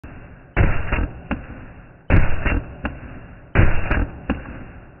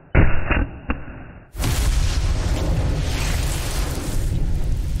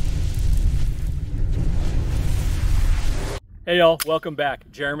Hey y'all, welcome back.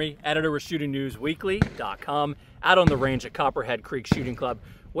 Jeremy, editor with shootingnewsweekly.com, out on the range at Copperhead Creek Shooting Club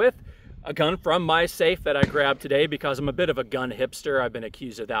with a gun from my safe that I grabbed today because I'm a bit of a gun hipster. I've been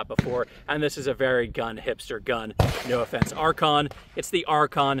accused of that before, and this is a very gun hipster gun. No offense, Archon. It's the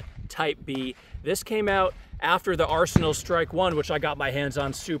Archon Type B. This came out after the Arsenal Strike 1, which I got my hands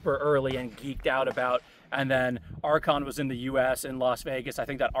on super early and geeked out about. And then Archon was in the US, in Las Vegas. I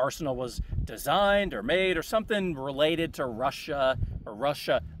think that Arsenal was designed or made or something related to Russia or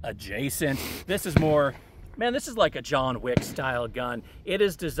Russia adjacent. This is more, man, this is like a John Wick style gun. It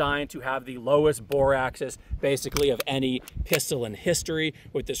is designed to have the lowest bore axis basically of any pistol in history,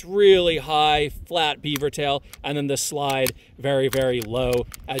 with this really high flat beaver tail and then the slide very, very low,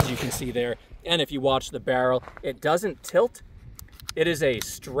 as you can see there. And if you watch the barrel, it doesn't tilt. It is a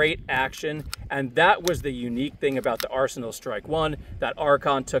straight action, and that was the unique thing about the Arsenal Strike 1 that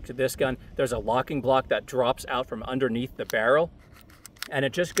Archon took to this gun. There's a locking block that drops out from underneath the barrel, and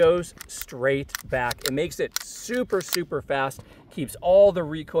it just goes straight back. It makes it super, super fast, keeps all the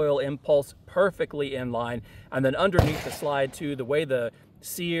recoil impulse perfectly in line, and then underneath the slide too, the way the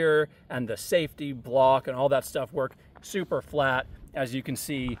sear and the safety block and all that stuff work, super flat. As you can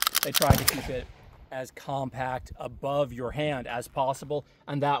see, they tried to keep it as compact above your hand as possible,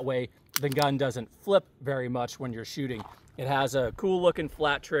 and that way the gun doesn't flip very much when you're shooting. It has a cool looking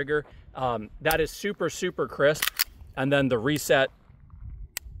flat trigger that is super, super crisp, and then the reset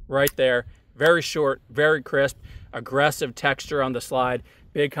right there, very short, very crisp, aggressive texture on the slide,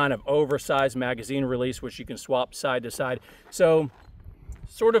 big kind of oversized magazine release which you can swap side to side. So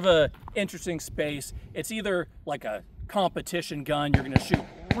sort of a interesting space. It's either like a competition gun, you're gonna shoot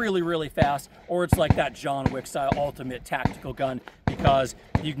really, really fast, or it's like that John Wick style ultimate tactical gun because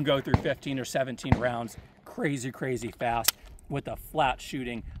you can go through 15 or 17 rounds crazy, crazy fast with a flat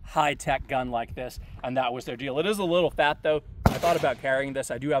shooting, high-tech gun like this, and that was their deal. It is a little fat though. I thought about carrying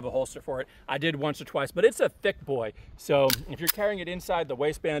this. I do have a holster for it. I did once or twice, but it's a thick boy. So if you're carrying it inside the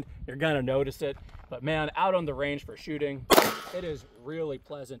waistband, you're gonna notice it. But man, out on the range for shooting, it is really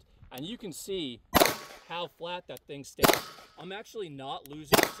pleasant. And you can see how flat that thing stays. I'm actually not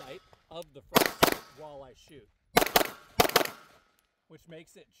losing sight of the front while I shoot, which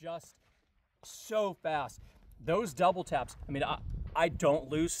makes it just so fast. Those double taps, I mean, I don't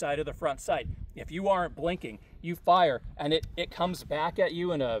lose sight of the front sight. If you aren't blinking, you fire and it comes back at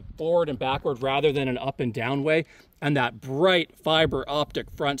you in a forward and backward rather than an up and down way. And that bright fiber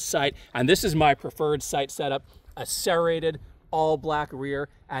optic front sight, and this is my preferred sight setup, a serrated all black rear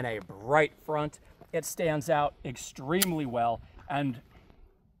and a bright front. It stands out extremely well, and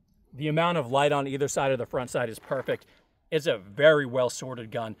the amount of light on either side of the front sight is perfect. It's a very well sorted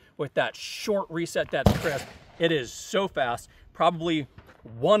gun with that short reset that's crisp. It is so fast, probably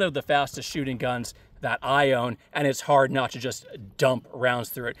one of the fastest shooting guns that I own, and it's hard not to just dump rounds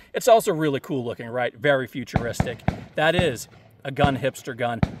through it. It's also really cool looking, right? Very futuristic. That is a gun hipster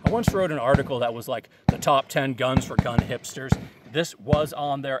gun. I once wrote an article that was like the top 10 guns for gun hipsters. This was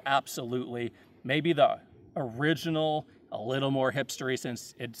on there, absolutely. Maybe the original, a little more hipstery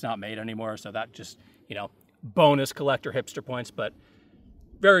since it's not made anymore, so that just, you know, bonus collector hipster points, but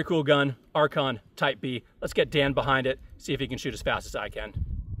very cool gun, Archon Type B. Let's get Dan behind it, see if he can shoot as fast as I can.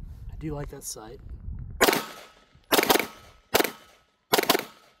 I do like that sight.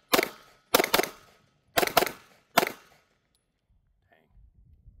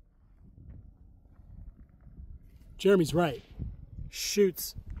 Jeremy's right.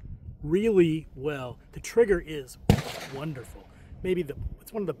 Shoots really well. The trigger is wonderful. Maybe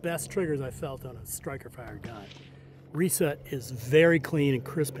it's one of the best triggers I felt on a striker fire gun. Reset is very clean and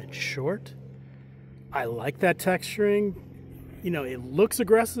crisp and short. I like that texturing. You know, it looks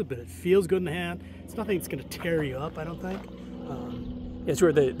aggressive, but it feels good in the hand. It's nothing that's going to tear you up, I don't think. It's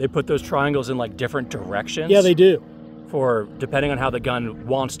where they put those triangles in like different directions. Yeah, they do. For depending on how the gun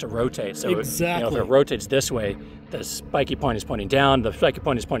wants to rotate. So exactly. You know, if it rotates this way, the spiky point is pointing down, the spiky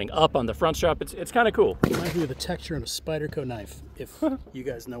point is pointing up on the front strap. It's kind of cool. Reminds me of the texture on a Spyderco knife, if you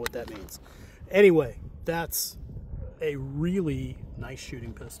guys know what that means. Anyway, that's a really nice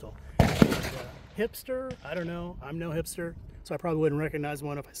shooting pistol. Hipster? I don't know. I'm no hipster, so I probably wouldn't recognize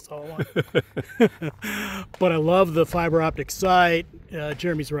one if I saw one. But I love the fiber optic sight.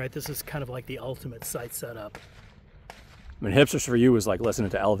 Jeremy's right. This is kind of like the ultimate sight setup. I mean, hipsters for you was like listening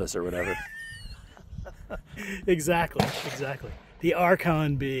to Elvis or whatever. Exactly, exactly. The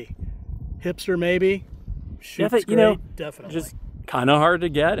Archon B. Hipster maybe. Shoots great, you know, definitely. Just kind of hard to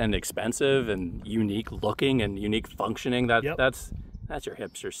get and expensive and unique looking and unique functioning. That's your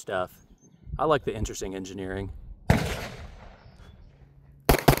hipster stuff. I like the interesting engineering.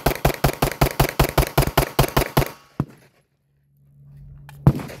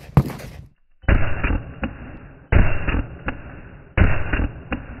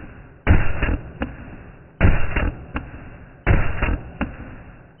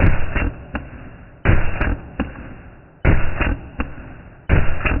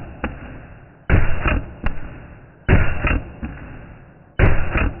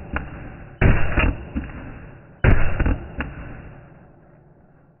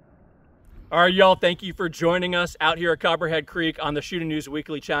 All right, y'all, thank you for joining us out here at Copperhead Creek on the Shooting News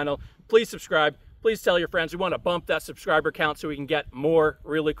Weekly channel. Please subscribe. Please tell your friends. We want to bump that subscriber count so we can get more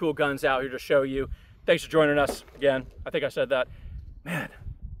really cool guns out here to show you. Thanks for joining us again. I think I said that. Man,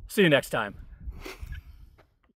 see you next time.